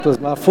It was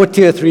my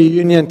 40th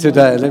reunion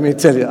today, let me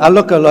tell you. I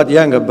look a lot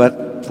younger,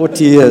 but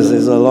 40 years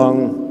is a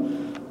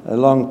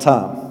long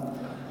time.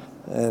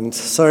 And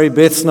sorry,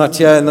 Beth's not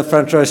here in the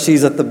front row.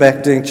 She's at the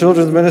back doing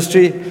children's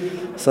ministry,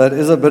 so it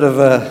is a bit of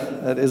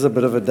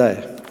a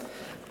day.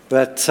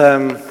 But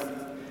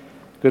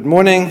good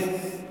morning.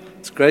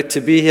 It's great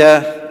to be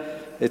here.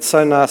 It's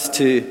so nice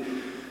to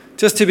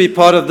be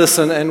part of this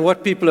and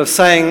what people are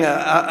saying.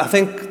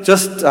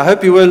 I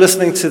hope you were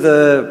listening to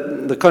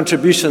the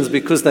contributions,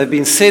 because they've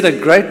been said a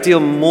great deal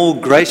more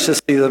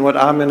graciously than what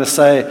I'm going to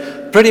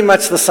say. Pretty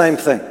much the same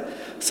thing.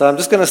 So I'm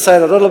just going to say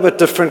it a little bit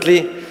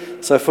differently.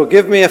 So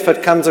forgive me if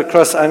it comes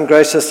across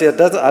ungraciously.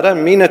 I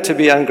don't mean it to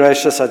be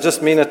ungracious. I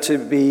just mean it to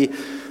be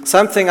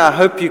something I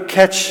hope you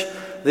catch.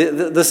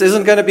 This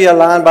isn't going to be a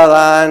line by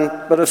line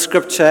bit of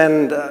scripture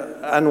and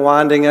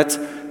unwinding it.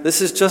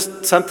 This is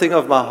just something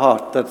of my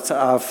heart that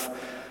I've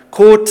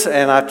caught,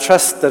 and I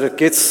trust that it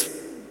gets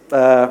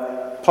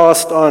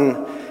passed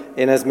on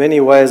in as many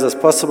ways as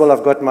possible.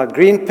 I've got my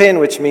green pen,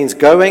 which means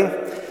going,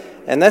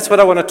 and that's what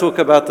I want to talk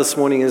about this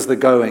morning, is the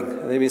going.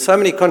 There have been so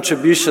many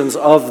contributions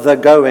of the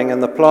going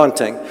and the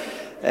planting,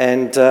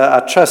 and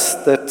I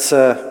trust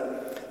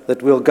that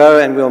we'll go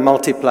and we'll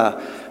multiply.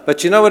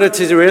 But you know what? It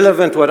is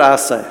irrelevant what I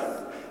say.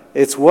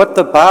 It's what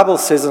the Bible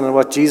says and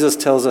what Jesus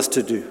tells us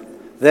to do.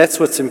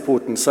 That's what's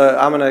important. So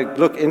I'm going to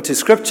look into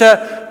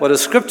Scripture. What does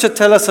Scripture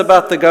tell us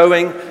about the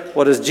going?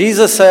 What does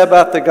Jesus say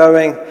about the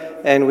going?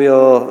 And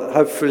we'll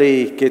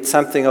hopefully get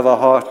something of a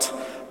heart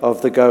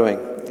of the going.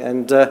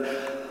 And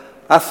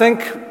I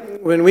think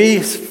when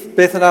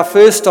Beth and I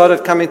first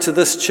started coming to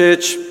this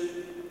church,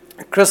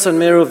 Chris and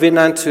Meryl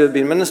Vinant, who have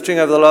been ministering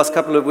over the last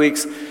couple of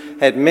weeks,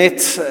 had met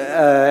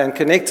and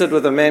connected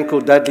with a man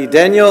called Dudley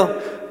Daniel,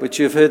 which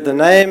you've heard the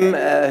name,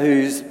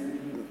 who's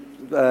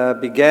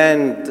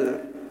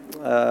began...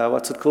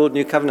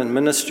 New Covenant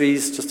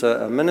Ministries, just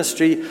a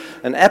ministry,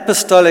 an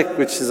apostolic,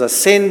 which is a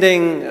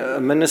sending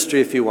ministry,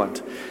 if you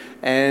want.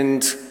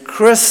 And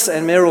Chris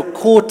and Meryl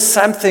caught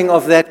something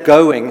of that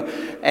going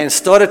and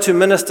started to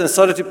minister and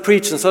started to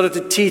preach and started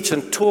to teach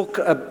and talk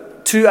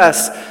to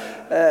us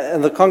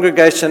in the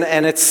congregation.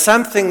 And it's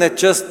something that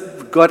just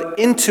got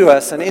into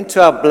us and into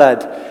our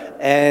blood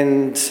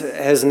and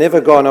has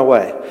never gone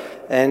away.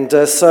 And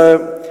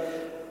so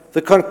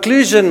the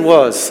conclusion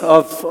was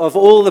of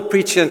all the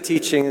preaching and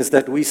teaching is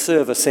that we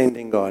serve a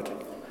sending God.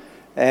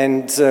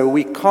 And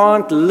we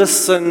can't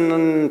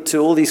listen to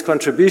all these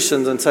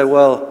contributions and say,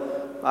 well,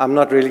 I'm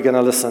not really going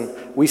to listen.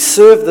 We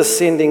serve the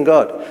sending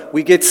God.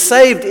 We get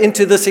saved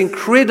into this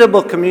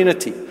incredible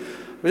community.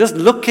 We're just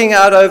looking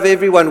out over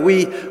everyone.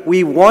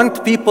 We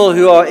want people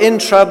who are in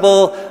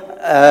trouble,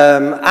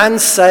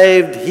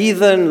 unsaved,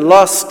 heathen,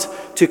 lost,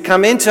 to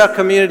come into our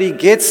community,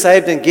 get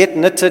saved and get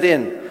knitted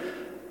in.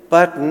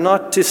 But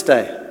not to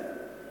stay.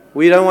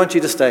 We don't want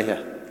you to stay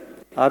here.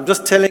 I'm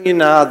just telling you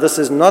now, this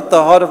is not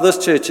the heart of this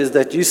church, is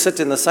that you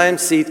sit in the same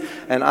seat,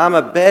 and I'm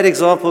a bad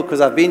example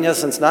because I've been here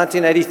since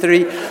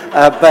 1983,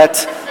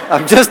 but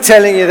I'm just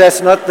telling you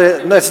it's not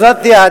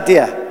the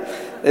idea.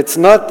 It's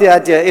not the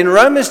idea. In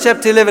Romans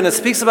chapter 11, it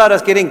speaks about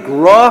us getting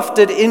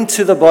grafted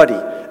into the body,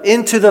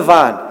 into the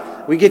vine.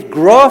 We get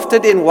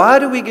grafted in. Why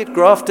do we get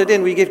grafted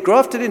in? We get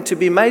grafted in to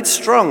be made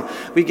strong.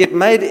 We get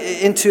made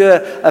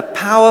into a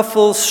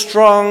powerful,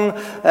 strong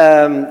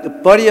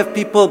body of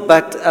people,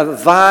 but a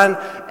vine,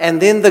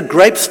 and then the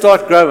grapes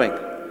start growing.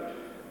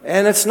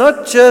 And it's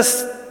not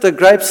just the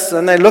grapes,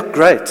 and they look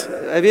great.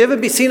 Have you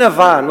ever seen a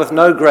vine with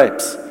no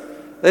grapes?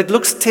 It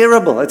looks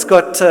terrible.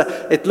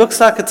 It looks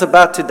like it's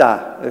about to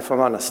die, if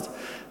I'm honest.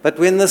 But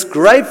when this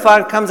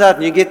grapevine comes out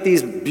and you get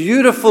these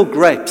beautiful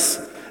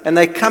grapes, and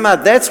they come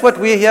out. That's what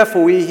we're here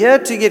for. We're here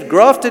to get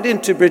grafted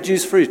in to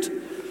produce fruit.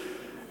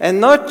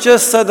 And not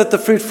just so that the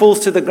fruit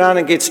falls to the ground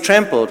and gets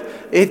trampled.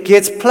 It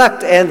gets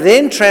plucked and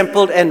then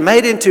trampled and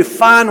made into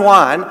fine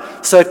wine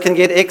so it can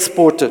get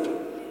exported.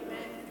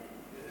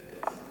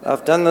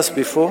 I've done this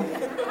before.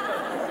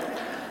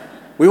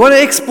 We want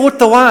to export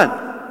the wine.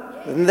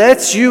 And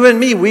that's you and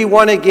me. We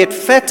want to get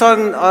fat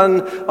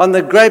on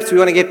the grapes. We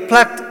want to get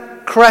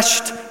plucked,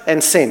 crushed,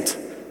 and sent.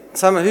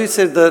 Someone who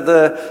said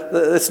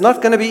it's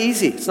not going to be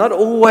easy. It's not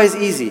always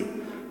easy.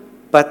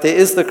 But there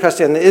is the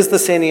crushing, and there is the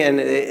sending, and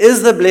there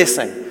is the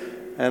blessing.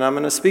 And I'm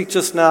going to speak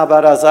just now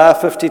about Isaiah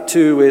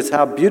 52, where it's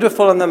how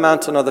beautiful on the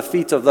mountain are the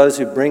feet of those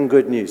who bring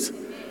good news.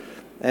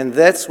 And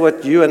that's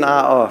what you and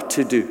I are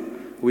to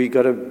do. We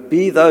got to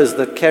be those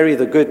that carry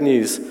the good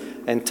news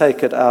and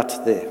take it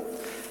out there.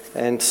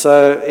 And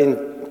so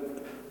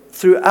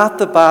throughout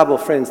the Bible,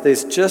 friends,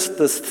 there's just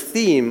this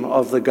theme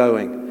of the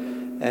going.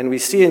 And we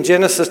see in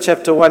Genesis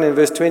chapter 1 in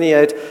verse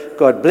 28,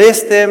 God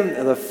blessed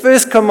them. The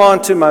first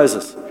command to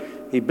Moses,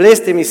 he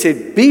blessed them. He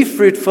said, be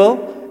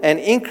fruitful and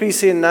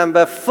increase in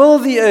number, fill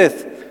the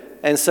earth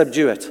and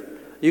subdue it.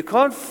 You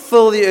can't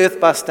fill the earth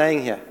by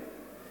staying here.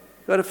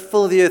 You've got to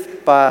fill the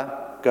earth by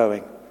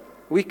going.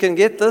 We can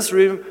get this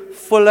room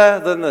fuller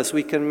than this.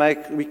 We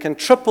can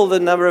triple the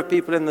number of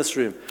people in this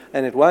room,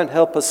 and it won't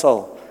help a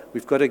soul.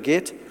 We've got to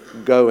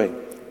get going.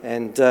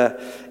 And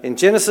in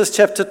Genesis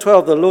chapter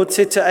 12, the Lord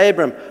said to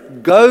Abram,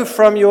 "Go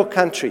from your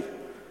country,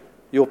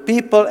 your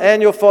people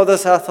and your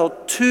father's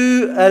household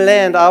to a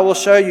land I will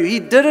show you." He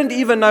didn't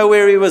even know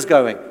where he was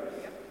going.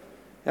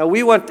 Now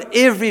we want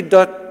every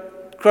dot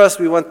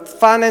crossed, we want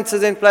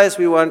finances in place,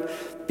 we want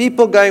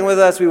people going with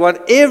us, we want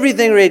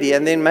everything ready,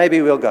 and then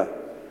maybe we'll go.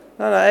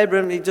 No,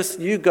 Abram,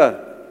 you go.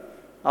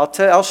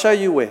 I'll show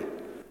you where.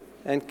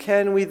 And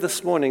can we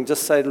this morning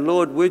just say,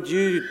 Lord, would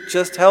you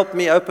just help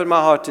me open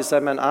my heart to say,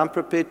 man, I'm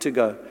prepared to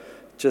go.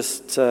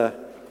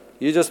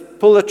 You just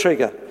pull the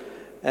trigger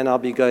and I'll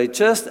be going.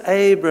 Just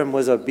Abram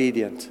was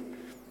obedient.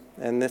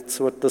 And that's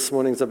what this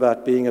morning's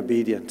about, being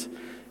obedient.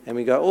 And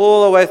we go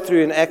all the way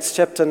through in Acts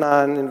chapter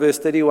 9 in verse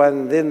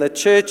 31. Then the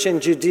church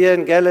in Judea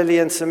and Galilee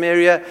and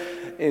Samaria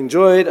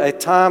enjoyed a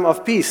time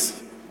of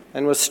peace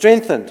and was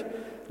strengthened,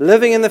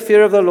 living in the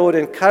fear of the Lord,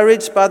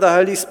 encouraged by the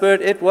Holy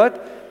Spirit. It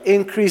what?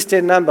 Increased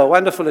in number.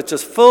 Wonderful. It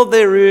just filled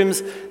their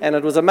rooms and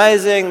it was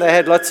amazing. They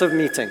had lots of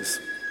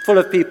meetings full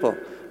of people.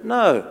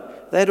 No,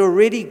 they'd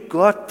already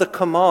got the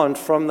command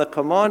from the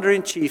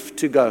commander-in-chief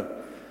to go.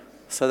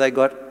 So they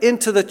got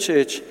into the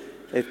church,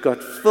 it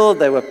got filled,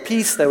 they were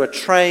peace, they were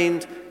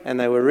trained, and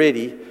they were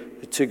ready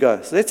to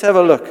go. So let's have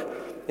a look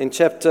in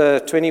chapter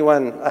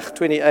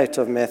 28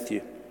 of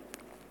Matthew.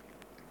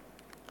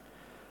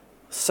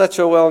 Such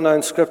a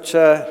well-known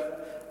scripture.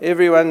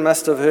 Everyone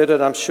must have heard it,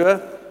 I'm sure.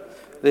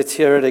 Let's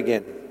hear it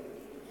again.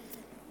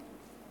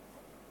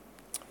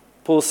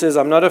 Paul says,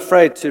 I'm not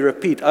afraid to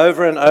repeat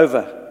over and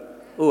over.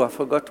 Oh, I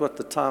forgot what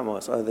the time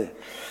was. Oh, there.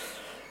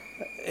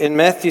 In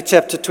Matthew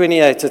chapter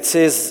 28, it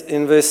says,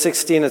 in verse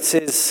 16, it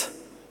says,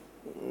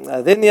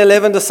 Then the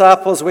 11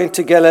 disciples went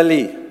to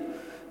Galilee.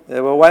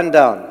 They were one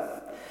down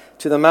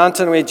to the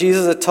mountain where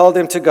Jesus had told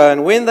them to go.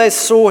 And when they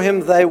saw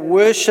him, they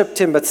worshipped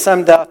him, but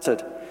some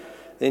doubted.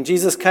 Then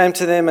Jesus came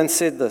to them and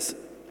said this.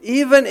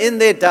 Even in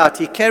their doubt,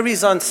 he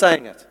carries on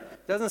saying it.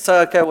 He doesn't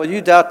say, okay, well,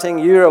 you're doubting,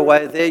 you're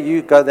away, there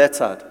you go that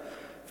side.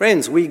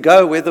 Friends, we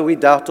go whether we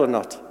doubt or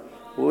not.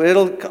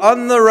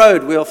 On the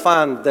road, we'll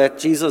find that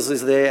Jesus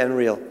is there and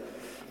real.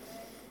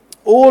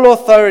 All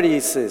authority, he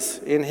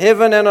says, in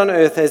heaven and on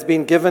earth has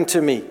been given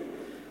to me.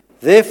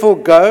 Therefore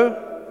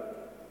go,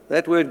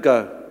 that word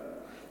go.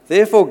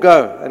 Therefore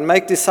go and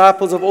make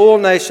disciples of all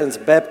nations,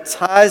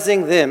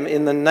 baptizing them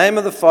in the name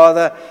of the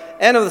Father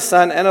and of the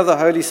Son and of the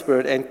Holy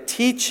Spirit, and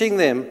teaching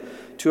them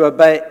to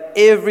obey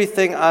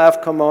everything I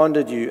have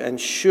commanded you.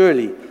 And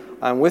surely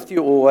I am with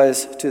you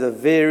always to the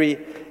very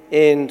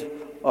end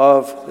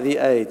of the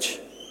age.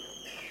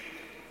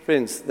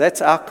 Friends,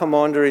 that's our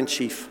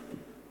commander-in-chief.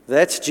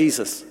 That's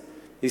Jesus.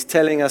 He's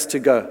telling us to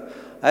go.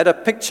 I had a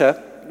picture,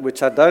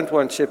 which I don't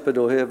want Shepherd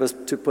or whoever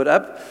to put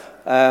up,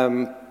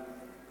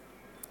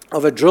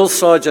 of a drill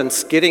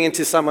sergeant getting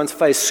into someone's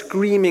face,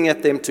 screaming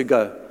at them to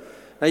go.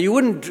 Now,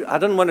 I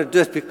don't want to do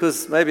it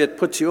because maybe it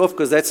puts you off,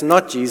 because that's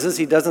not Jesus.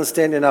 He doesn't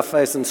stand in our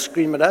face and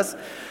scream at us.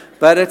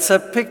 But it's a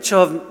picture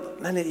of,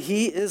 man,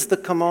 he is the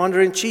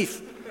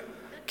commander-in-chief.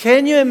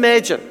 Can you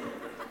imagine,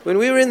 when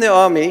we were in the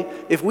army,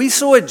 if we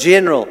saw a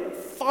general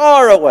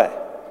far away,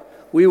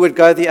 we would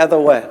go the other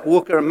way,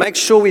 walk around, make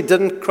sure we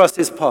didn't cross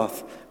his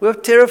path. We were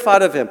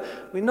terrified of him.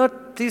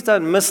 Please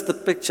don't miss the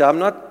picture. I'm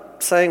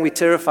not saying we're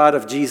terrified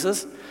of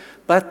Jesus,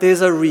 but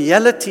there's a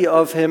reality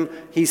of him.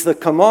 He's the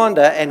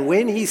commander, and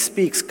when he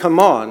speaks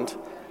command,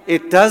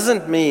 it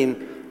doesn't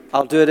mean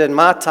I'll do it in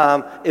my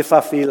time if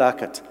I feel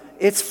like it.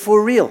 It's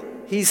for real.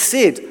 He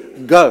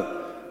said,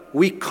 go.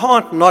 We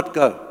can't not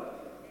go.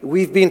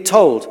 We've been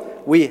told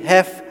we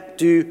have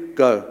to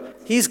go.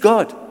 He's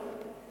God.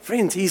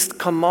 Friends, he's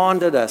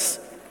commanded us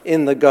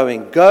in the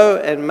going. Go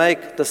and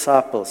make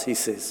disciples, he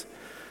says.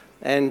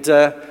 And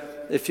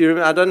if you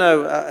remember, I don't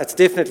know, it's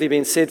definitely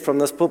been said from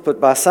this pulpit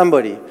by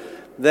somebody,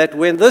 that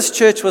when this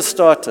church was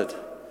started,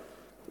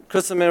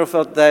 Chris and Meryl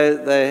felt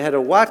they had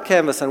a white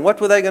canvas, and what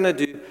were they going to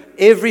do?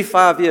 Every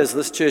 5 years,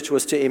 this church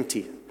was to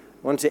empty.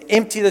 Wanted to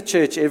empty the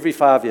church every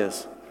 5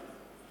 years.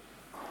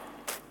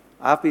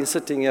 I've been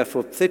sitting here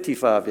for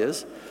 35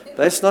 years.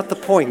 That's not the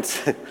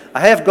point. I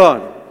have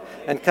gone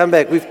and come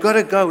back. We've got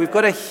to go. We've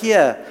got to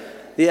hear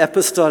the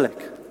apostolic.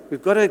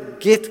 We've got to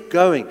get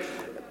going.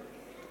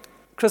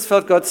 Chris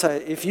felt God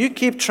say, if you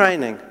keep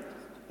training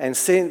and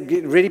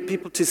get ready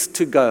people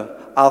to go,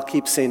 I'll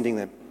keep sending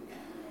them.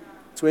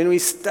 It's when we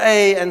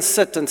stay and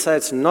sit and say,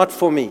 it's not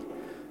for me,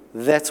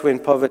 that's when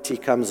poverty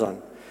comes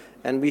on.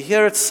 And we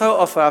hear it so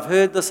often. I've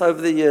heard this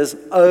over the years,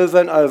 over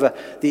and over.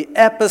 The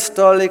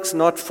apostolic's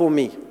not for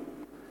me.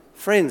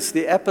 Friends,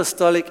 the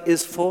apostolic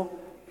is for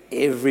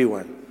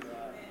everyone.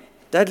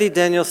 Dudley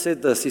Daniel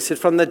said this. He said,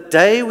 from the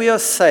day we are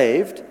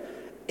saved,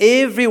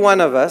 every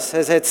one of us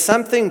has had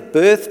something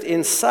birthed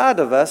inside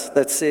of us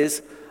that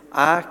says,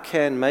 I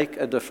can make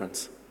a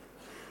difference.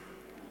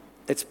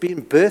 It's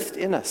been birthed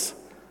in us.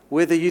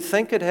 Whether you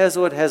think it has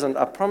or it hasn't,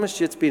 I promise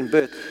you it's been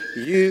birthed.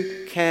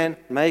 You can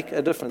make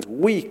a difference.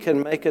 We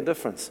can make a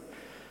difference.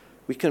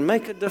 We can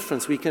make a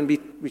difference. We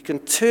can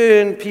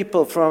turn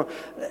people from,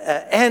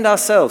 and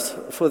ourselves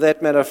for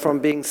that matter, from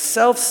being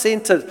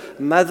self-centered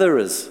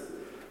motherers.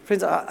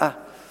 Friends,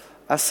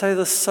 I I say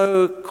this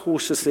so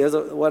cautiously.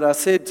 What I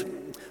said,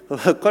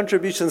 the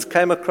contributions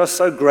came across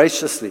so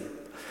graciously.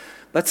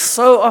 But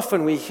so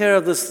often we hear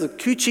of this, the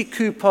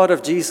coochie-coo part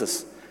of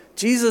Jesus.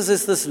 Jesus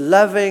is this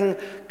loving,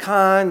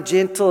 kind,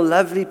 gentle,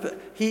 lovely.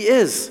 He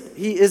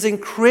is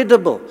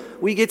incredible.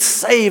 We get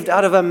saved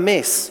out of a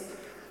mess.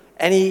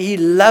 And he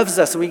loves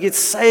us. And we get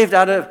saved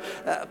out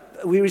of,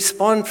 we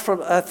respond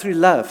through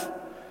love.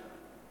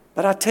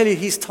 But I tell you,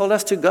 he's told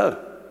us to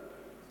go.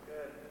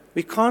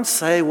 We can't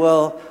say,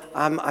 well,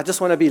 I just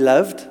want to be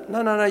loved.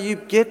 No. You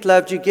get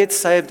loved, you get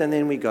saved, and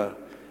then we go.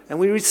 And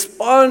we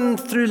respond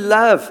through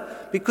love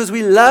because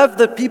we love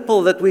the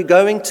people that we're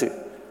going to.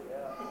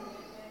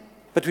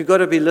 But we've got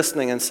to be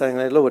listening and saying,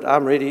 hey, Lord,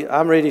 I'm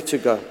ready to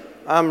go.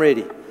 I'm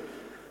ready.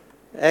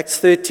 Acts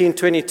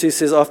 13:22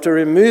 says, after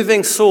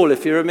removing Saul,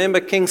 if you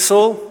remember King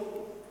Saul,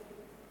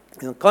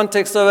 in the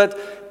context of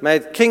it,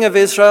 made king of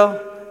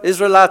Israel.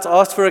 Israelites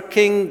asked for a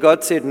king.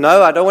 God said,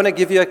 no, I don't want to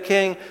give you a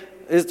king.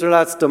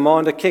 Israelites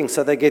demand a king,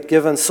 so they get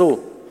given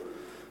Saul.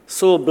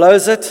 Saul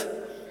blows it,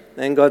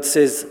 and God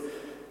says,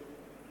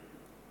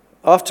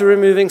 after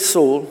removing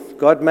Saul,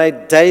 God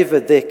made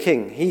David their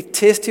king. He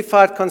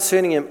testified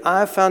concerning him, I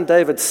have found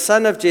David,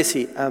 son of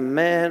Jesse, a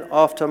man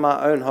after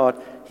my own heart.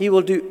 He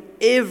will do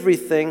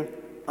everything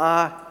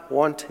I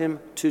want him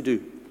to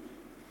do.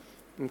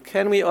 And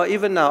can we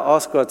even now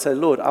ask God, say,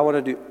 Lord, I want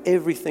to do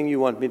everything you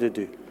want me to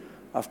do.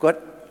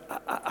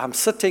 I'm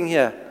sitting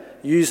here.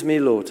 Use me,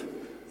 Lord.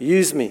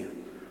 Use me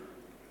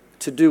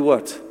to do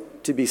what?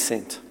 To be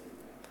sent.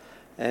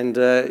 And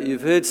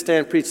you've heard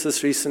Stan preach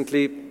this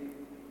recently,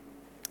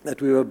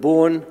 that we were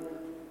born,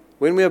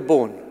 when we are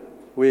born,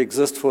 we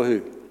exist for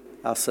who?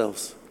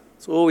 Ourselves.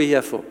 That's all we're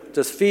here for.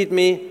 Just feed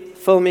me,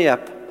 fill me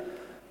up.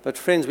 But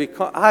friends, we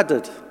can't. I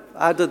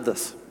did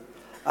this.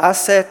 I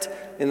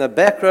sat in the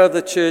back row of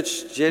the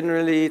church,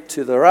 generally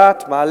to the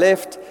right, my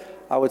left.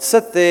 I would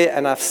sit there,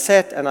 and I've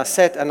sat and I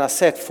sat and I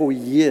sat for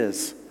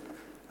years.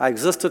 I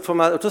existed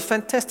it was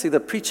fantastic. The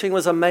preaching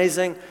was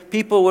amazing.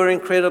 People were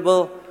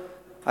incredible.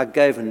 I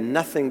gave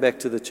nothing back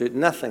to the church.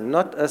 Nothing.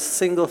 Not a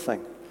single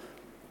thing.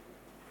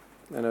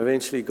 And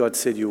eventually God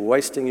said, you're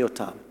wasting your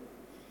time.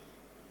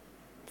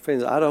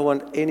 Friends, I don't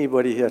want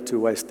anybody here to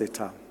waste their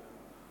time.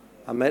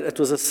 It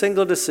was a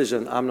single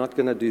decision. I'm not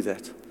going to do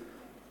that.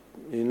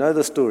 You know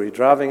the story.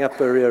 Driving up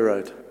Berea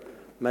Road.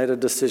 Made a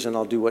decision.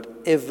 I'll do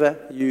whatever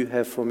you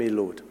have for me,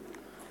 Lord.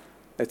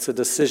 It's a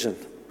decision.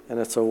 And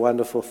it's a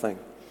wonderful thing.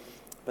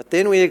 But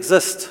then we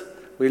exist.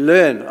 We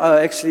learn.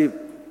 Actually,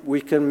 we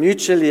can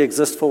mutually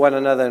exist for one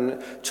another.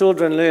 And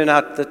children learn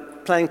out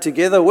that playing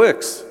together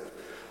works.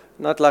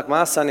 Not like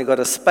my son, he got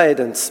a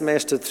spade and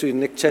smashed it through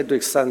Nick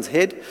Chadwick's son's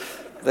head.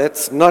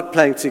 That's not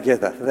playing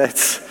together.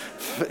 That's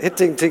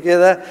hitting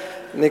together.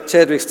 Nick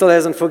Chadwick still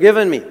hasn't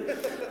forgiven me.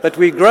 But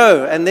we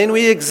grow, and then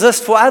we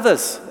exist for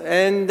others.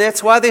 And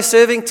that's why they're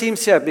serving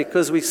teams here,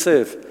 because we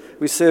serve.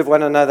 We serve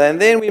one another. And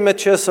then we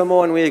mature some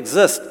more, and we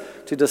exist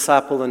to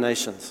disciple the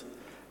nations.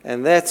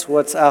 And that's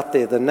what's out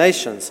there. The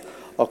nations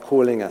are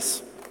calling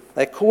us.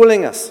 They're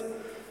calling us.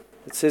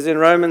 It says in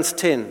Romans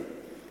 10,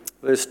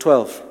 verse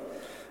 12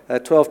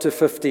 to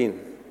 15.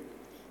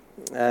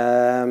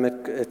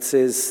 It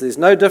says, there's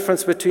no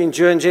difference between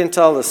Jew and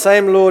Gentile. The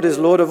same Lord is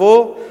Lord of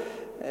all,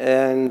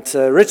 and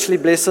richly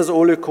blesses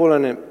all who call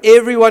on him.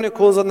 Everyone who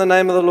calls on the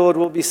name of the Lord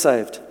will be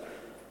saved.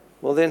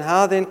 Well, then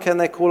how then can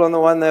they call on the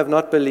one they have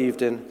not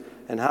believed in?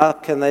 And how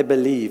can they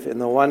believe in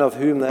the one of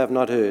whom they have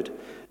not heard?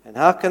 And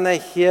how can they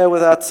hear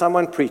without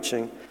someone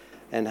preaching?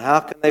 And how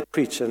can they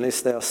preach unless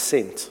they are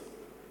sent?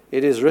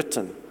 It is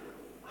written,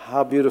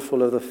 how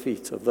beautiful are the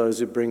feet of those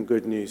who bring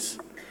good news.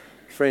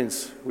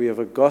 Friends, we have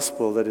a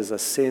gospel that is a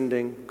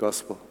sending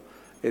gospel.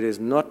 It is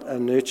not a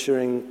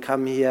nurturing,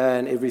 come here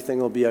and everything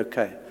will be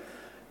okay.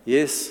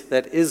 Yes,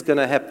 that is going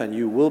to happen.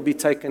 You will be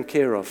taken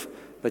care of.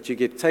 But you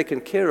get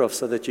taken care of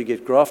so that you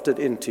get grafted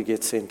in to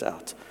get sent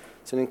out.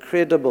 It's an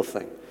incredible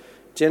thing.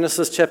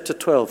 Genesis chapter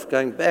 12,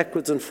 going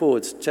backwards and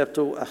forwards,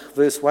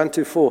 verse 1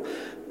 to 4.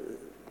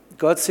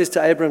 God says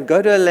to Abram,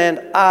 go to a land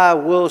I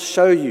will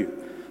show you.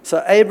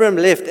 So Abram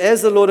left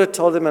as the Lord had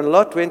told him, and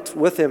Lot went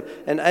with him.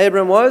 And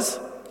Abram was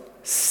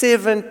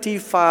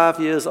 75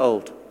 years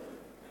old.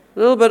 A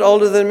little bit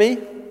older than me,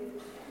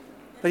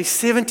 but he's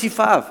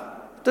 75.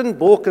 Didn't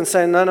balk and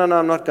say, no,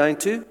 I'm not going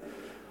to.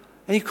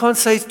 And you can't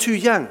say he's too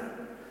young.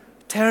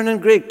 Taryn and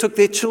Greg took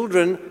their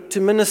children to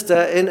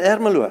minister in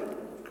Ermelo.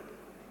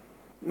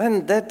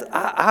 Man,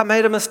 I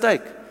made a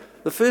mistake.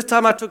 The first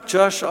time I took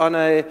Josh on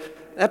an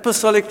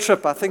apostolic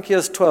trip, I think he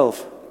was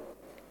 12.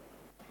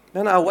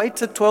 Man, I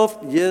waited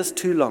 12 years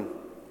too long.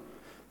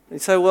 You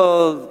say,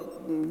 well,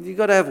 you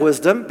got to have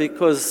wisdom,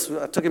 because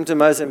I took him to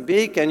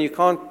Mozambique, and you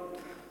can't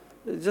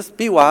just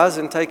be wise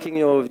in taking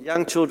your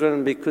young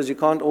children, because you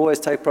can't always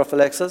take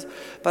prophylaxis.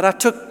 But I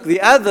took the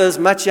others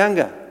much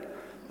younger.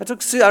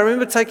 I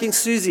remember taking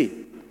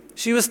Susie.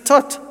 She was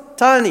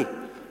tiny.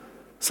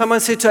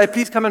 Someone said to her,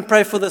 please come and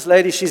pray for this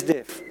lady, she's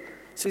deaf.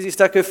 Susie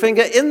stuck her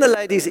finger in the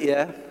lady's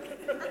ear.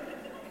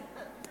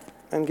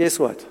 And guess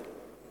what?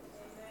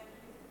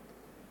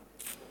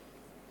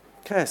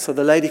 Okay, so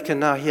the lady can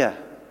now hear.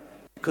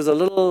 Because a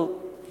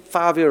little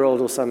 5-year-old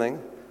or something,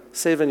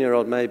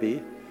 7-year-old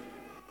maybe,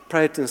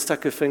 prayed and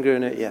stuck her finger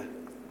in her ear.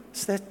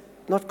 Is that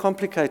not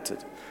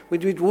complicated?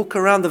 We'd walk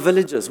around the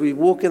villages. We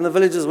walk in the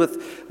villages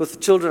with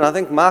children. I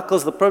think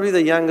Michael's probably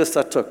the youngest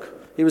I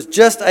took. He was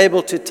just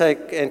able to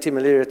take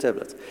anti-malaria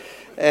tablets.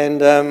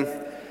 And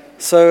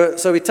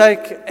so we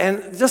take,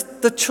 and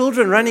just the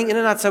children running in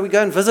and out. So we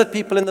go and visit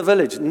people in the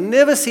village.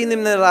 Never seen them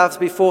in their lives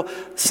before.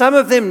 Some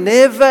of them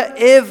never,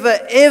 ever,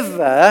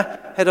 ever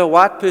had a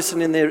white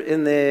person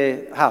in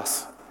their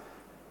house.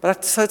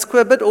 So it's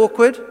quite a bit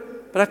awkward.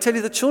 But I tell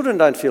you, the children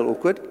don't feel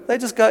awkward. They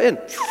just go in.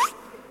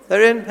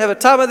 They're in, have a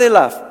time of their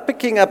life,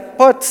 picking up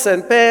pots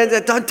and pans.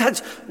 Don't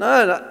touch.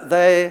 No,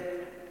 they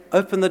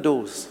open the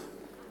doors.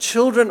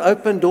 Children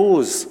open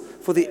doors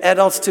for the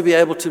adults to be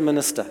able to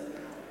minister.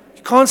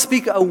 You can't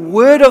speak a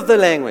word of the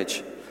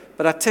language,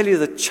 but I tell you,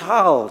 the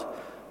child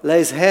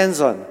lays hands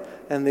on,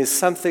 and there's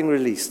something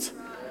released.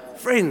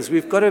 Friends,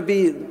 we've got to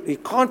be, you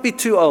can't be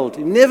too old.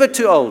 You're never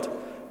too old,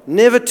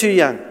 never too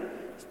young.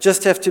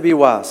 Just have to be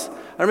wise.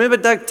 I remember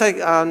Doug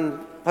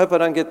hope I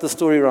don't get the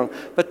story wrong,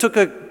 but took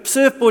a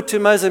surfboard to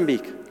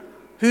Mozambique.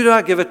 Who do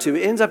I give it to?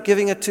 He ends up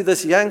giving it to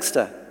this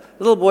youngster,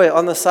 little boy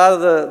on the side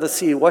of the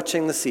sea,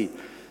 watching the sea,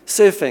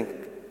 surfing.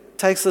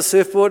 Takes the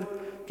surfboard,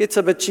 gets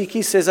a bit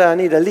cheeky, says, I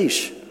need a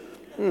leash.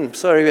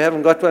 Sorry, we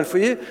haven't got one for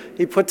you.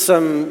 He put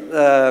some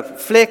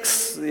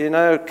flex,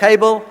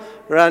 cable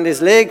around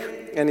his leg,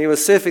 and he was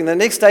surfing. The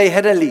next day he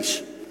had a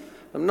leash.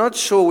 I'm not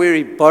sure where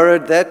he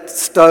borrowed that,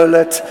 stole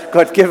it,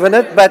 got given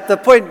it, but the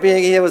point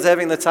being he was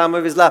having the time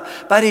of his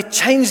life. But it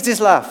changed his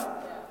life.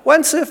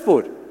 One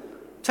surfboard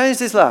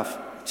changed his life.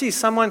 Gee,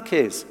 someone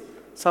cares.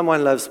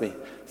 Someone loves me.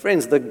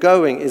 Friends, the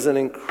going is an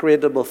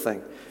incredible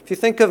thing. If you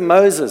think of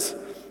Moses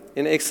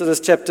in Exodus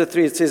chapter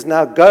 3, it says,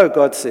 now go,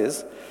 God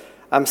says,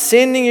 I'm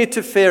sending you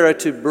to Pharaoh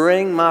to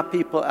bring my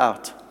people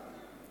out.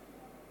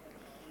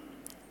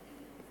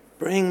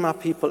 Bring my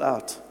people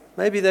out.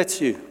 Maybe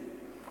that's you.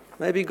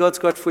 Maybe God's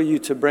got for you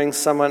to bring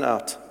someone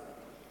out.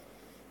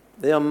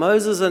 There are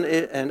Moses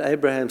and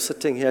Abraham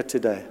sitting here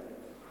today.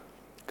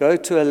 Go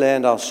to a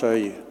land I'll show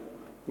you.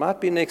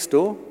 Might be next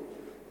door.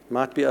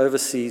 Might be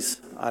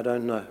overseas. I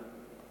don't know.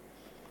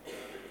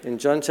 In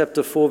John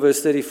chapter 4,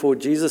 verse 34,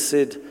 Jesus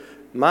said,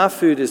 my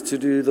food is to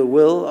do the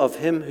will of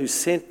him who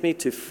sent me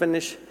to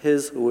finish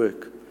his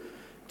work.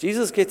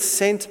 Jesus gets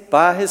sent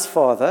by his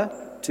Father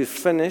to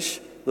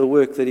finish the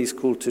work that he's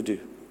called to do.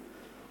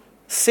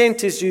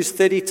 Sent is used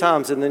 30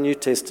 times in the New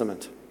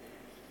Testament.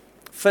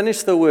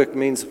 Finish the work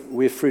means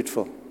we're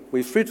fruitful.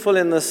 We're fruitful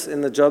in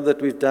the job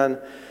that we've done,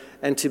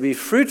 and to be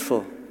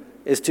fruitful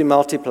is to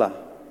multiply.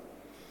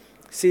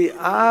 See,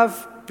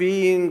 I've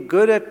been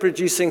good at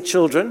producing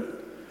children,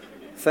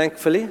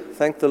 thankfully,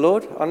 thank the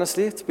Lord.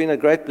 Honestly, it's been a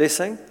great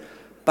blessing,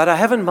 but I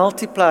haven't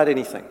multiplied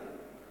anything.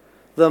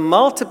 The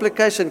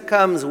multiplication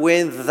comes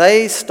when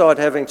they start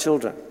having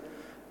children.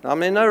 Now,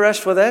 I'm in no rush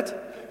for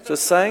that,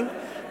 just saying,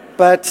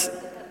 but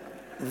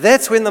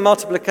that's when the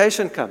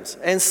multiplication comes.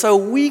 And so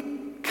we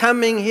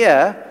coming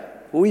here,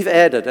 we've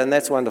added, and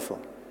that's wonderful.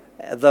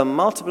 The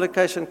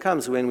multiplication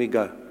comes when we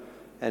go.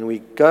 And we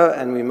go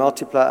and we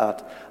multiply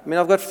out. I mean,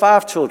 I've got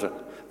 5 children.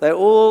 They're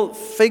all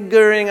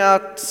figuring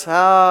out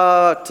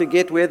how to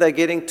get where they're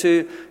getting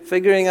to,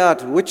 figuring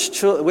out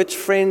which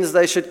friends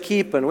they should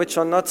keep and which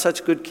are not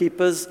such good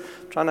keepers,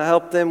 trying to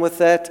help them with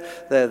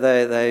that.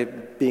 They're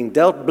being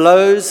dealt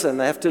blows, and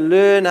they have to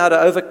learn how to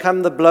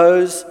overcome the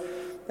blows.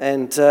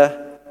 And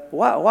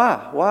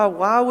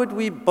Why would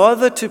we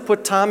bother to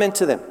put time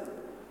into them?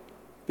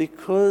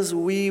 Because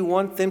we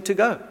want them to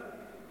go.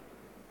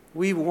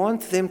 We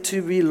want them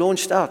to be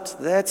launched out.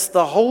 That's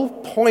the whole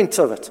point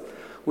of it.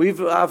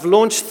 I've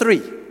launched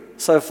 3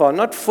 so far.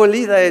 Not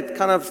fully, they're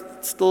kind of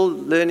still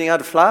learning how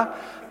to fly,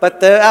 but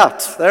they're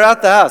out. They're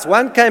out the house.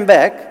 One came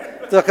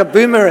back, it's like a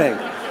boomerang.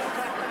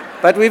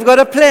 But we've got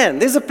a plan.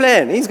 There's a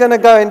plan. He's going to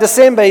go in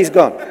December, he's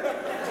gone.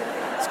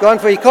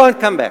 He can't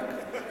come back.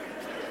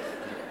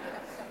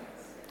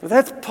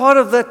 That's part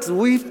of that.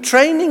 We're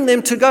training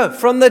them to go.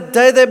 From the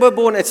day they were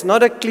born, it's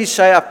not a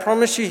cliche. I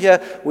promise you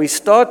here, we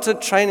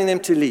started training them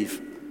to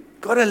leave.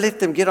 Got to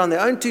let them get on their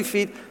own 2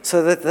 feet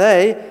so that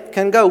they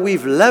can go.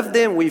 We've loved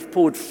them. We've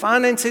poured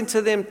finance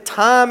into them,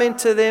 time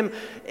into them,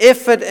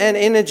 effort and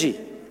energy.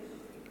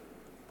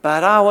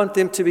 But I want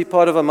them to be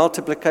part of a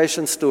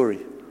multiplication story.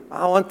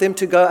 I want them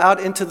to go out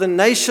into the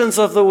nations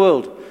of the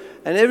world.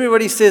 And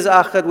everybody says,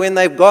 Achad, when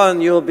they've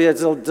gone, you'll be a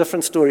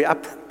different story.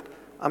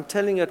 I'm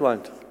telling you it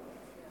won't.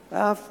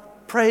 I've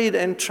prayed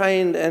and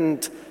trained,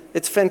 and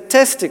it's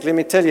fantastic, let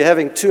me tell you,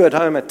 having 2 at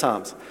home at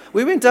times.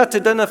 We went out to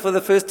dinner for the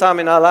first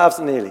time in our lives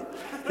nearly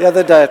the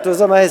other day. It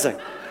was amazing.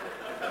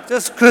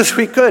 Just because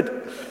we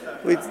could.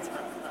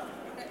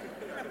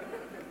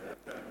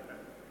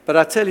 But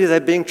I tell you, they're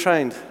being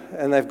trained,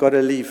 and they've got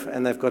to leave,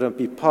 and they've got to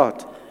be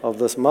part of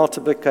this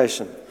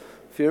multiplication.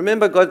 If you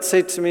remember, God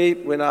said to me,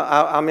 when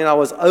I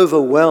was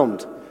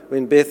overwhelmed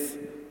when Beth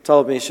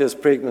told me she was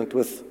pregnant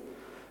with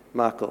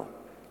Michael.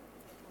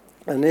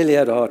 I nearly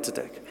had a heart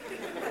attack.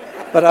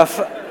 But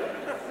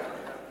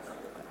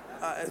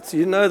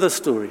you know the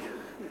story.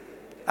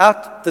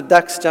 out the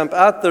ducks jump,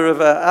 out the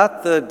river,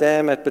 out the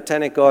dam at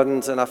Botanic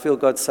Gardens, and I feel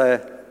God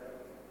say,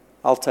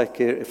 I'll take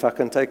care. If I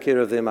can take care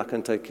of them, I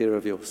can take care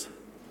of yours.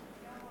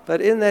 But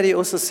in that, he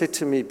also said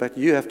to me, but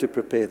you have to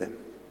prepare them.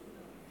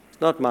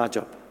 It's not my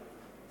job.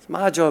 It's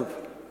my job.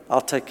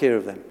 I'll take care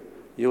of them.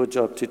 Your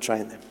job to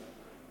train them.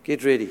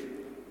 Get ready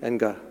and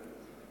go.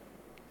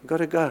 You've got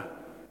to go.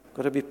 You've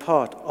got to be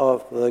part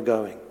of the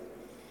going.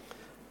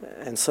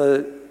 And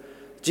so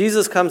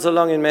Jesus comes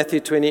along in Matthew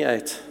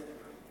 28,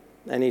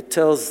 and he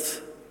tells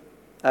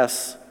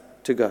us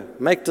to go.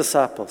 Make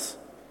disciples.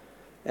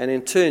 And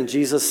in turn,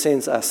 Jesus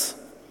sends us.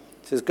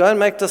 He says, go and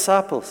make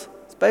disciples.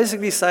 It's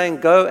basically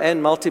saying, go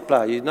and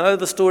multiply. You know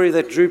the story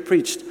that Drew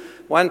preached.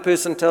 One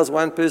person tells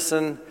one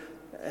person,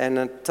 and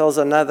it tells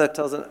another,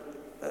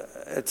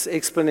 it's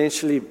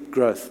exponentially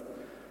growth.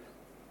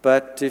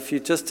 But if you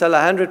just tell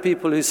 100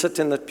 people who sit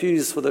in the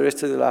pews for the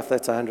rest of their life,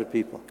 that's 100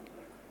 people.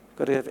 You've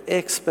got to have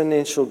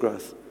exponential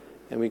growth.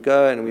 And we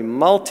go and we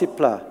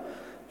multiply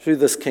through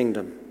this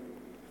kingdom.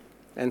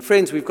 And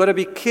friends, we've got to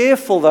be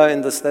careful, though,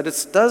 in this, that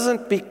it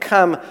doesn't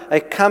become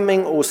a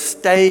coming or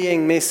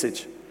staying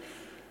message.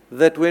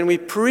 That when we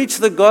preach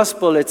the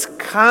gospel, it's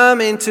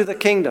come into the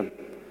kingdom.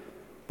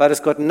 But it's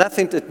got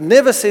nothing to, it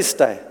never says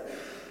stay.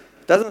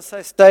 It doesn't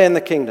say stay in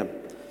the kingdom.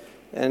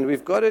 And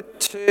we've got to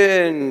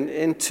turn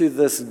into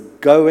this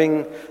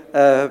going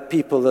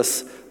people.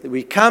 This,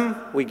 we come,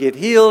 we get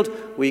healed,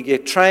 we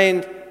get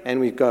trained, and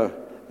we go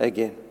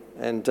again.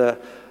 And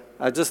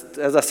I just,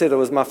 as I said, it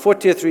was my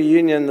 40th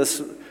reunion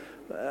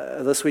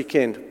this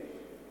weekend,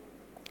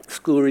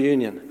 school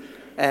reunion.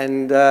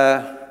 And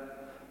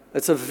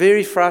it's a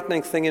very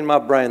frightening thing in my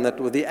brain that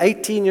with the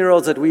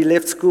 18-year-olds that we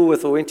left school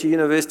with or went to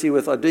university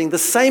with are doing the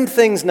same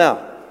things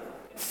now.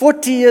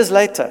 40 years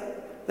later,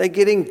 they're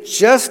getting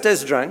just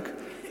as drunk,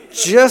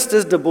 just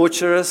as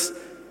debaucherous,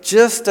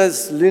 just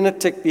as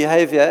lunatic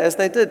behavior as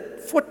they did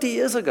 40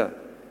 years ago.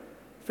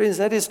 Friends,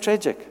 that is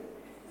tragic.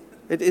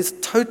 It is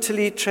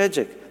totally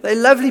tragic. They're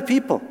lovely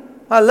people.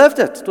 I loved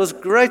it. It was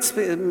great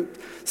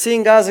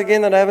seeing guys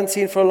again that I haven't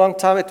seen for a long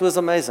time. It was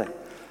amazing.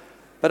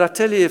 But I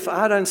tell you, if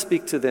I don't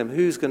speak to them,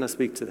 who's going to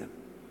speak to them?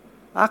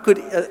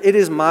 It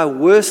is my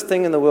worst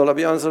thing in the world. I'll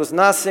be honest, it was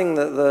nice seeing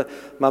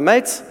my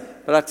mates,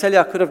 but I tell you,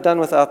 I could have done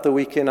without the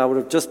weekend. I would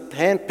have just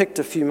handpicked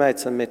a few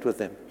mates and met with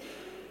them.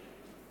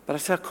 But I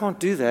said, I can't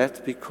do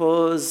that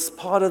because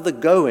part of the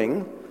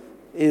going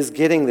is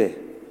getting there.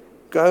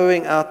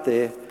 Going out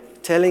there,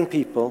 telling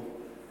people.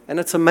 And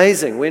it's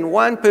amazing. When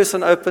one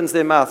person opens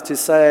their mouth to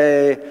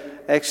say,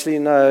 actually,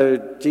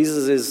 no,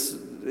 Jesus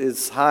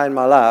is high in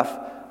my life,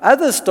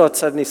 others start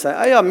suddenly saying,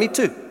 oh yeah, me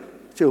too.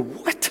 So,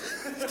 what?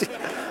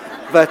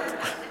 But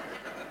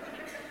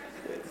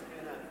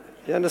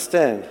you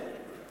understand,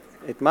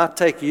 it might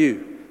take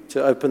you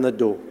to open the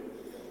door.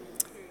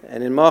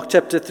 And in Mark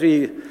chapter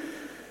 3,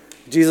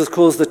 Jesus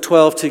calls the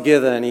 12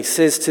 together and he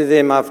says to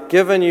them, I've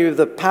given you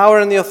the power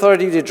and the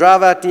authority to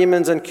drive out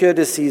demons and cure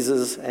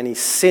diseases. And he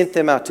sent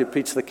them out to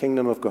preach the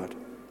kingdom of God.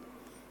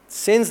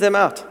 Sends them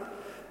out.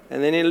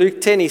 And then in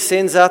Luke 10, he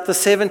sends out the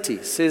 70.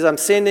 He says, I'm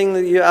sending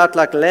you out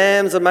like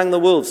lambs among the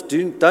wolves.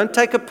 Don't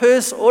take a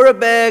purse or a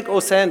bag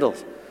or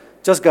sandals.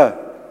 Just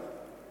go.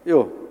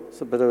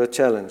 It's a bit of a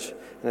challenge.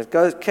 And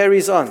it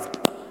carries on.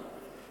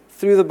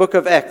 Through the book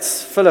of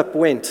Acts, Philip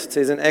went. It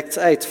says in Acts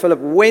 8, Philip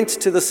went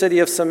to the city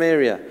of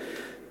Samaria.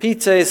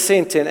 Peter is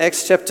sent in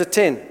Acts chapter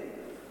 10.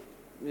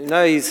 You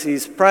know,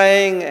 he's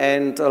praying,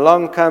 and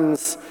along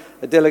comes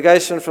a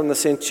delegation from the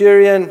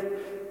centurion,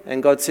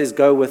 and God says,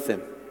 go with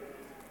them.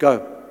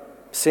 Go.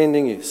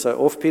 Sending you. So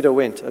off Peter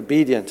went,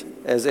 obedient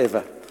as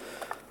ever.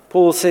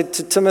 Paul said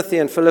to Timothy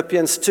in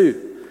Philippians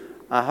 2,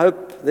 I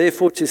hope,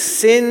 therefore, to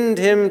send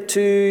him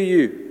to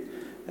you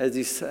as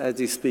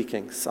he's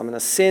speaking. So I'm going to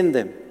send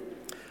them.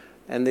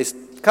 And there's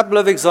a couple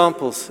of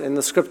examples in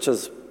the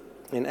scriptures,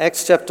 in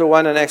Acts chapter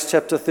 1 and Acts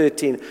chapter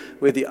 13,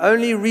 where the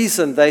only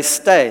reason they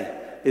stay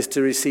is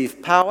to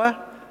receive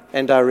power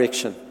and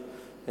direction.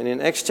 And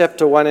in Acts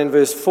chapter 1 and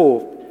verse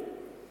 4,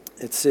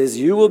 it says,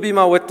 you will be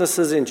my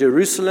witnesses in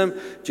Jerusalem,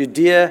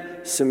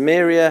 Judea,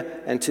 Samaria,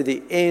 and to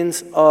the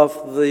ends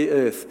of the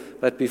earth.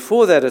 But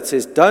before that it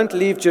says, don't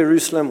leave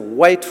Jerusalem,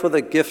 wait for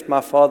the gift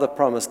my Father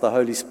promised, the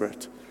Holy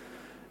Spirit.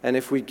 And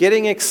if we're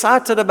getting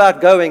excited about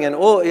going and,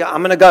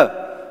 I'm going to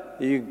go,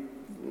 you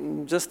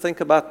just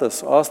think about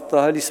this. Ask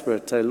the Holy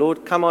Spirit, say,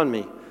 Lord, come on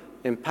me,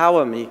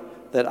 empower me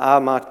that I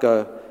might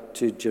go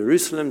to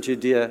Jerusalem,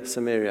 Judea,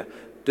 Samaria,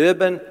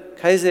 Durban,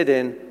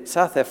 KZN,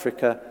 South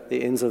Africa,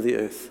 the ends of the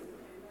earth.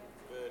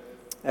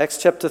 Acts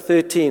chapter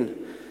 13,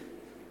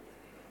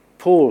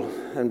 Paul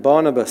and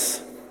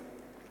Barnabas.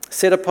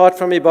 Set apart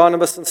from me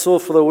Barnabas and Saul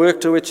for the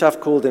work to which I've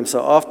called them.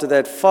 So after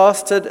that,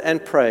 fasted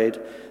and prayed,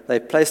 they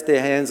placed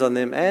their hands on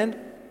them and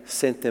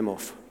sent them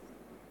off.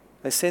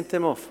 They sent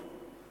them off,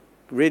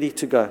 ready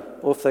to go.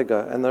 Off they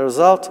go. And the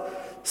result,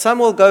 some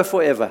will go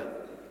forever.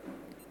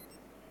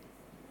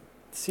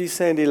 See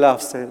Sandy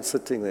Love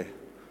sitting there.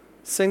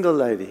 Single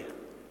lady.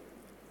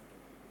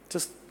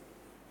 Just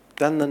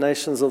done the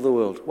nations of the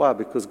world. Why?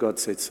 Because God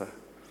said so.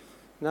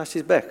 Now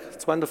she's back.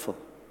 It's wonderful.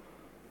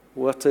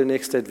 What a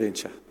next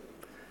adventure.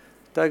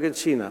 Doug and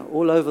Sheena,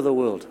 all over the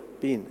world,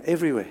 been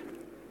everywhere.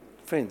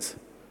 Friends,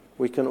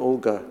 we can all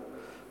go.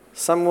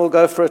 Some will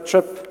go for a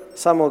trip,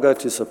 some will go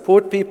to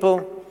support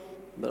people,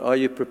 but are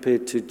you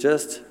prepared to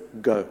just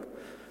go?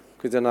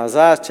 Because in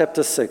Isaiah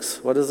chapter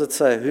 6, what does it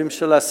say? Whom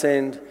shall I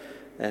send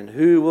and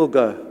who will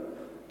go?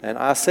 And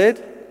I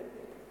said,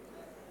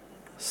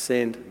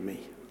 send me.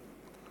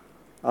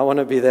 I want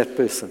to be that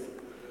person.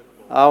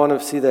 I want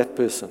to see that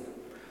person.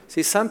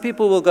 See, some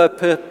people will go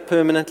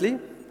permanently.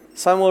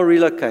 Some will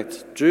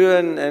relocate. Drew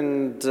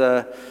and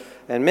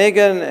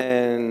Megan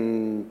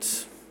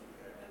and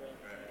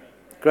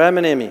Graham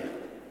and Emmy.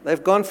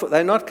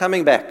 They're not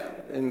coming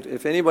back. And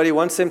if anybody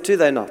wants them to,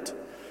 they're not.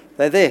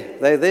 They're there.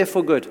 They're there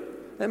for good.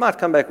 They might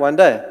come back one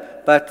day,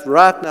 but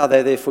right now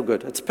they're there for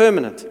good. It's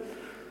permanent.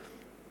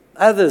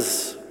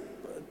 Others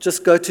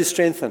just go to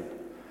strengthen.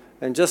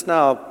 And just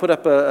now, put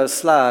up a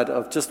slide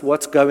of just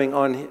what's going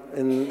on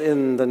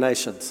in the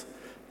nations.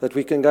 That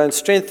we can go and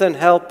strengthen,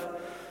 help.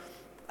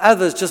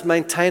 Others just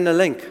maintain a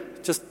link.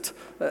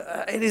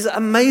 It is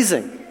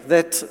amazing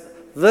that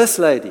this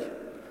lady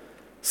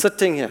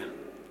sitting here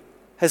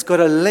has got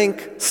a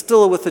link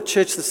still with the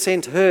church that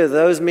sent her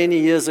those many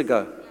years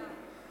ago.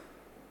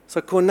 So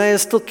Cornelia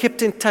still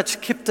kept in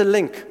touch, kept a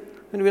link.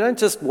 And we don't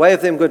just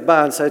wave them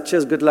goodbye and say,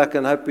 cheers, good luck,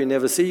 and hope we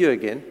never see you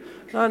again.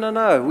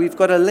 No. We've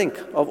got a link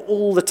of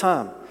all the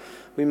time.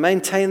 We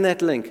maintain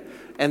that link,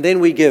 and then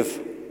we give.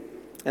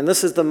 And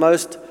this is the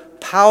most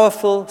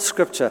powerful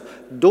scripture.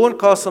 Dawn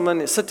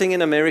Castleman is sitting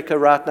in America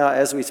right now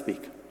as we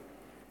speak.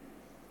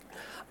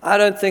 I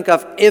don't think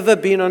I've ever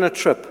been on a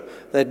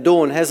trip that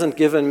Dawn hasn't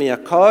given me a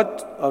card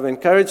of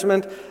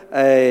encouragement,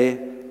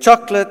 a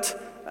chocolate,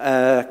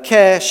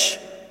 cash,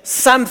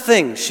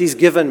 something she's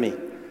given me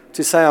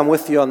to say I'm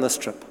with you on this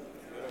trip.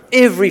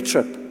 Every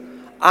trip.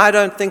 I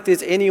don't think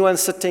there's anyone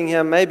sitting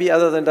here, maybe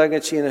other than Doug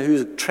and Sheena,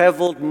 who's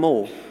traveled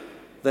more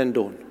than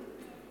Dawn.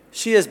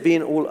 She has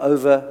been all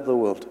over the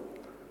world.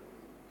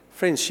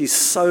 Friends, she's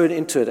sowed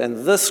into it.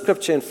 And this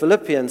scripture in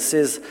Philippians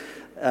says,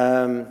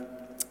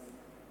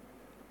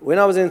 when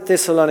I was in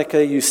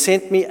Thessalonica, you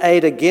sent me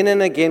aid again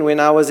and again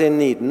when I was in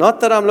need. Not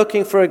that I'm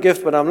looking for a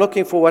gift, but I'm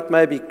looking for what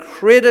may be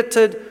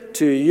credited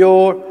to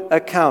your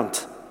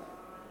account.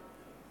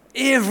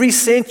 Every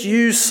cent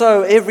you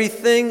sow,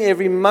 everything,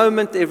 every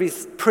moment, every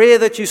prayer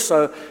that you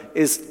sow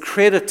is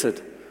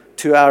credited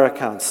to our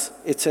accounts.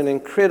 It's an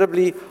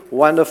incredibly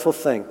wonderful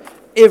thing.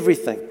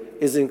 Everything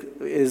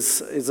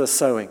is a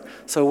sowing.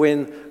 So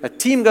when a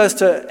team goes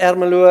to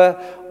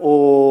Ermelo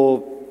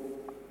or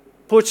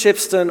Port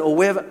Shepstone or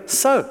wherever,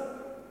 sow.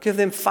 Give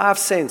them 5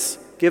 cents.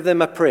 Give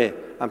them a prayer.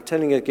 I'm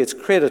telling you, it gets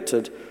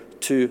credited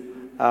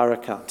to our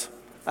account.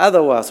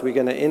 Otherwise, we're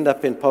going to end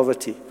up in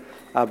poverty,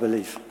 I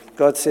believe.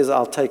 God says,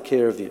 I'll take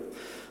care of you.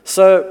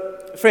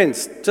 So,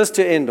 friends, just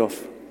to end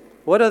off,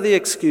 what are the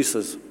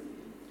excuses?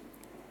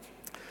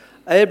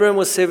 Abraham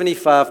was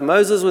 75,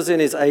 Moses was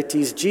in his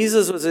 80s,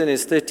 Jesus was in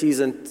his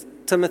 30s, and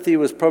Timothy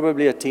was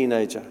probably a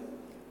teenager.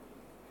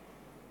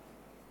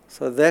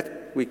 So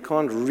that we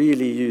can't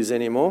really use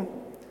anymore.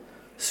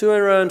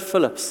 Suero and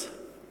Phillips,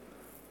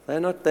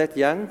 they're not that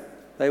young.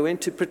 They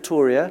went to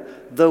Pretoria.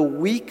 The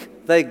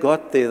week they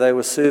got there, they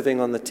were serving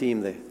on the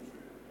team there.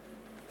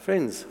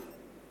 Friends,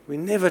 we're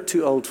never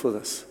too old for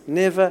this.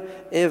 Never,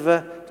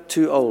 ever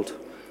too old.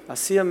 I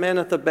see a man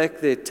at the back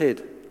there,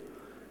 Ted.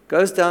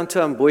 Goes down to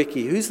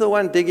Amboiki. Who's the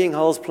one digging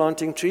holes,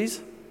 planting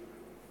trees?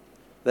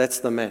 That's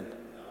the man.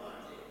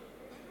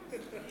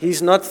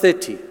 He's not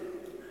 30.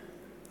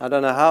 I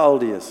don't know how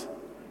old he is.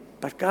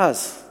 But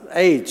guys,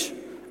 age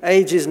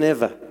is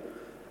never.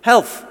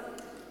 Health.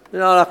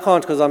 I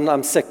can't because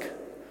I'm sick.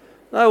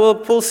 No, well,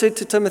 Paul said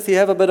to Timothy,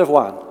 have a bit of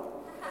wine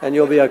and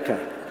you'll be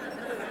okay.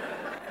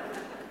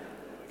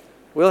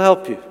 We'll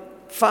help you.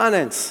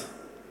 Finance.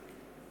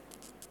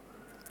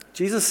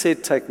 Jesus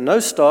said, take no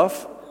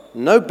staff,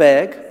 no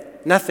bag,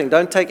 nothing.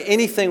 Don't take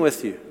anything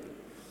with you.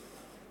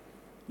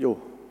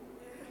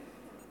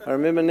 I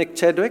remember Nick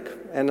Chadwick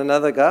and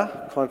another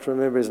guy, can't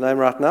remember his name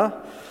right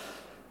now,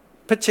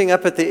 pitching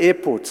up at the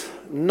airport.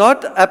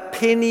 Not a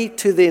penny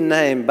to their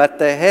name, but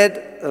they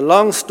had, a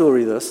long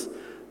story this,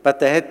 but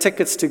they had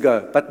tickets to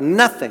go. But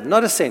nothing,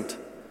 not a cent.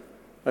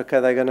 Okay,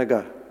 they're going to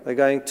go. They're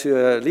going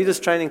to a leaders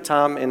training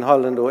time in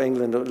Holland or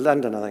England, or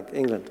London, I think,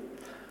 England.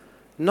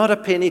 Not a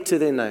penny to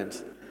their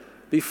names.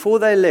 Before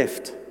they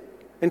left,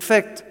 in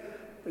fact,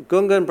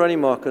 Gunga and Bronnie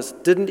Marcus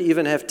didn't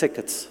even have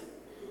tickets.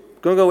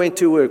 Gunga went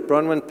to work.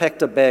 Bronwyn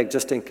packed a bag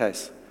just in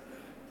case.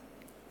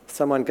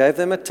 Someone gave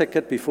them a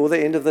ticket before the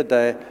end of the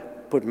day,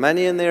 put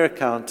money in their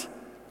account,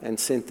 and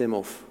sent them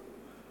off.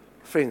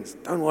 Friends,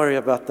 don't worry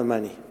about the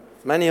money.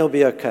 Money will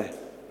be okay.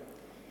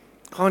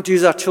 Can't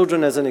use our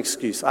children as an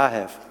excuse. I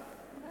have.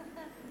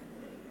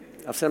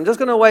 I've said, I'm just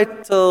going to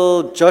wait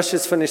till Josh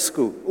has finished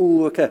school.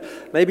 Ooh, okay.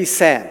 Maybe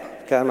Sam.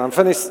 Okay, I'm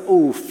finished.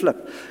 Ooh,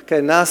 flip. Okay,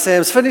 now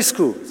Sam's finished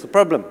school. It's a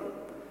problem.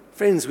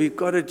 Friends, we've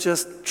got to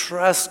just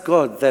trust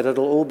God that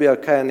it'll all be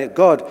okay and that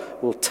God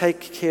will take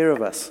care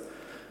of us.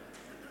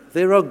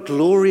 There are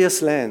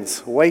glorious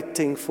lands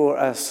waiting for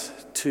us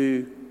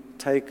to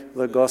take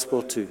the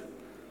gospel to.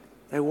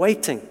 They're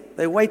waiting.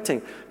 They're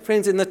waiting.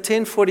 Friends, in the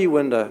 1040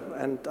 window,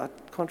 and I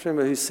can't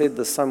remember who said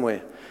this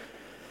somewhere,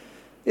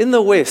 in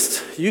the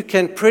West, you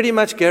can pretty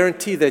much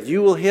guarantee that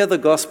you will hear the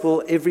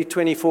gospel every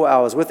 24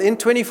 hours. Within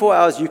 24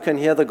 hours, you can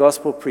hear the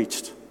gospel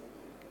preached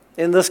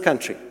in this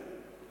country.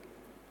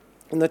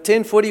 In the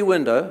 1040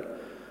 window,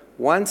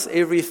 once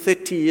every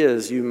 30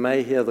 years, you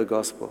may hear the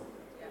gospel.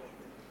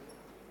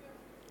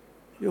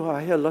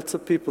 I hear lots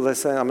of people, they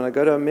say, I'm going to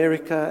go to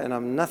America, and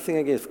I'm nothing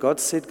against. If God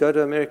said go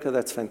to America,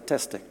 that's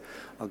fantastic.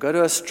 I'll go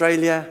to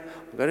Australia,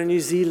 I'll go to New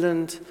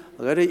Zealand,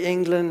 I'll go to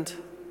England.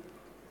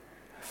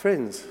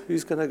 Friends,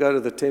 who's going to go to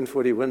the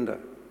 1040 window?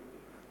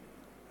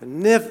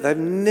 They've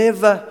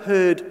never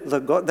heard the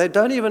God. They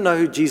don't even know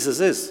who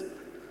Jesus is.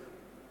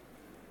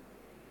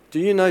 Do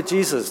you know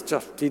Jesus?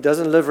 He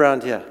doesn't live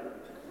around here.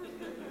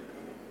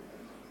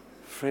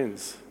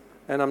 Friends,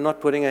 and I'm not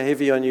putting a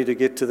heavy on you to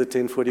get to the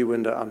 1040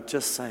 window. I'm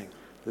just saying,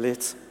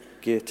 let's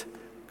get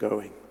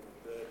going.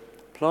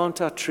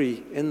 Plant our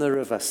tree in the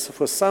river. So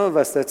for some of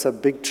us, that's a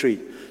big tree.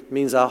 It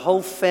means our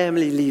whole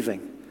family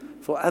leaving.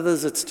 For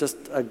others, it's just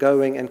a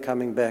going and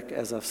coming back,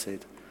 as I've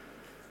said.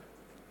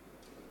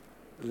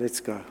 Let's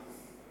go.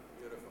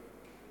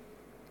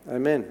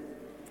 Amen.